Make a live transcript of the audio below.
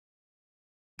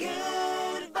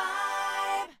Good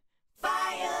Vibe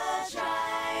Fire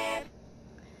Tribe.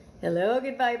 Hello,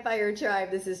 Good Vibe Fire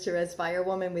Tribe. This is Terez,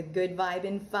 Firewoman with Good Vibe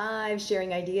in 5,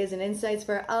 sharing ideas and insights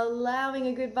for allowing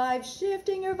a good vibe,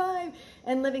 shifting your vibe,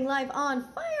 and living life on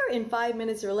fire in 5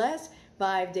 minutes or less,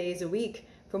 5 days a week.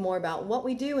 For more about what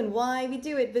we do and why we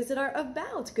do it, visit our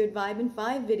About Good Vibe in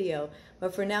 5 video.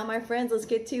 But for now, my friends, let's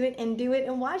get to it and do it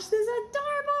and watch this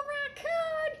adorable raccoon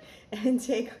and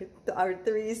take our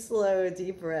 3 slow,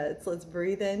 deep breaths. Let's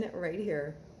breathe in right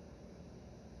here.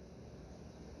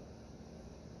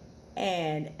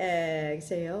 And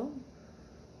exhale.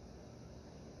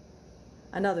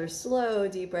 Another slow,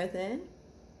 deep breath in.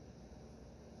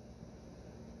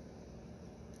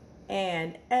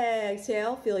 And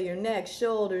exhale. Feel your neck,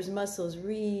 shoulders, muscles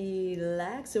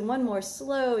relax. And one more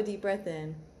slow, deep breath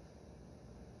in.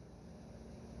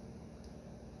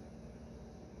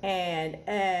 And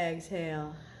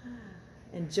exhale.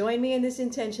 And join me in this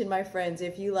intention, my friends,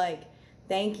 if you like.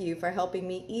 Thank you for helping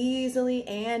me easily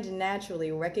and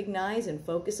naturally recognize and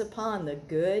focus upon the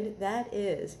good that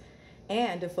is,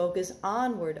 and to focus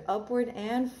onward, upward,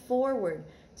 and forward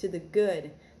to the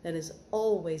good that is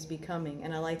always becoming.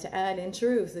 And I like to add, in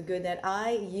truth, the good that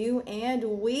I, you, and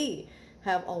we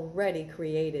have already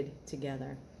created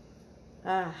together.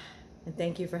 And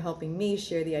thank you for helping me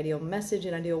share the ideal message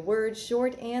and ideal words,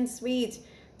 short and sweet,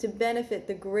 to benefit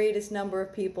the greatest number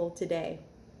of people today.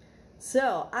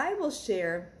 So I will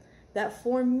share that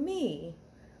for me,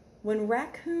 when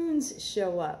raccoons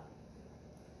show up,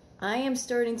 I am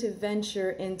starting to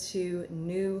venture into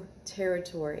new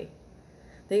territory.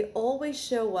 They always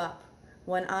show up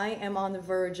when I am on the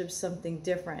verge of something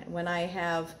different, when I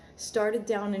have started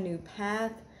down a new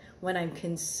path, when I'm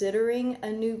considering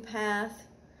a new path.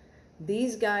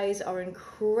 These guys are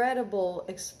incredible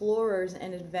explorers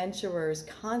and adventurers,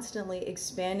 constantly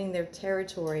expanding their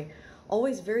territory,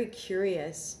 always very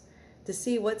curious to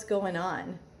see what's going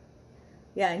on.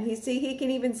 Yeah, and he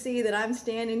can even see that I'm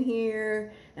standing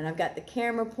here and I've got the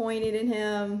camera pointed at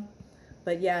him.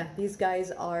 But yeah, these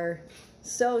guys are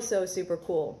so super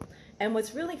cool. And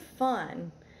what's really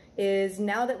fun is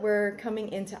now that we're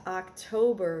coming into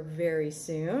October very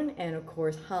soon, and of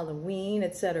course Halloween,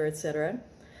 etc.,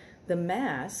 the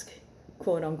mask,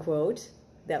 quote unquote,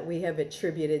 that we have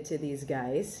attributed to these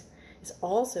guys is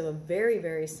also a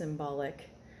very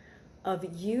symbolic of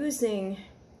using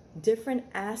different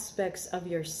aspects of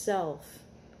yourself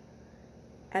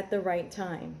at the right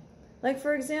time. Like,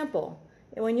 for example,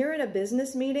 when you're in a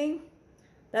business meeting,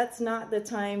 that's not the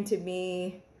time to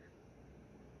be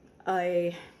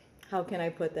how can I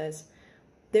put this?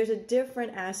 There's a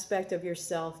different aspect of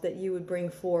yourself that you would bring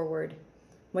forward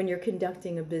when you're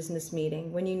conducting a business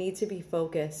meeting, when you need to be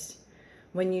focused,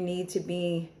 when you need to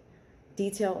be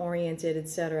detail-oriented,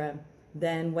 etc.,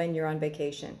 than when you're on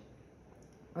vacation,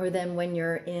 or then when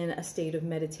you're in a state of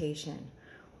meditation,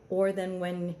 or then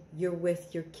when you're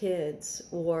with your kids,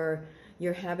 or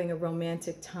you're having a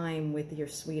romantic time with your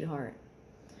sweetheart.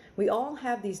 We all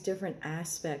have these different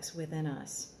aspects within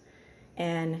us,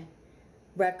 and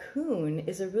Racoon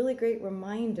is a really great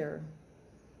reminder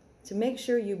to make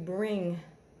sure you bring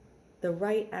the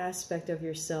right aspect of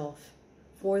yourself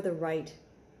for the right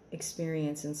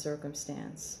experience and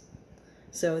circumstance.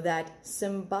 So that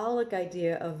symbolic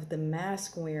idea of the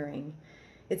mask wearing,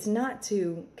 it's not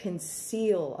to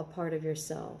conceal a part of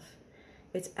yourself.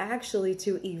 It's actually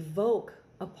to evoke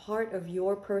a part of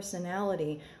your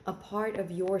personality, a part of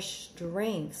your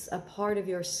strengths, a part of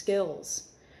your skills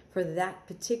for that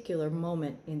particular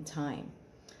moment in time.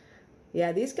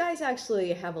 Yeah, these guys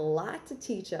actually have a lot to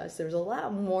teach us. There's a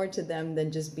lot more to them than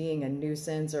just being a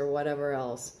nuisance or whatever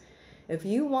else. If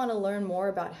you want to learn more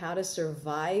about how to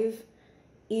survive,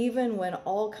 even when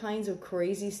all kinds of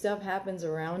crazy stuff happens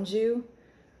around you,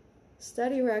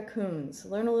 study raccoons.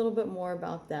 Learn a little bit more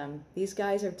about them. These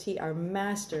guys are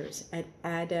masters at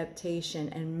adaptation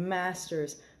and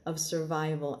masters of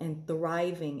survival and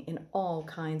thriving in all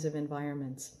kinds of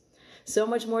environments. So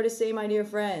much more to say, my dear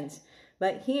friends.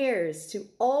 But here's to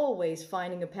always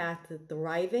finding a path to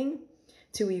thriving,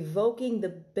 to evoking the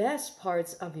best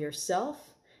parts of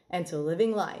yourself, and to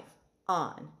living life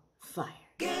on fire.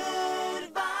 Good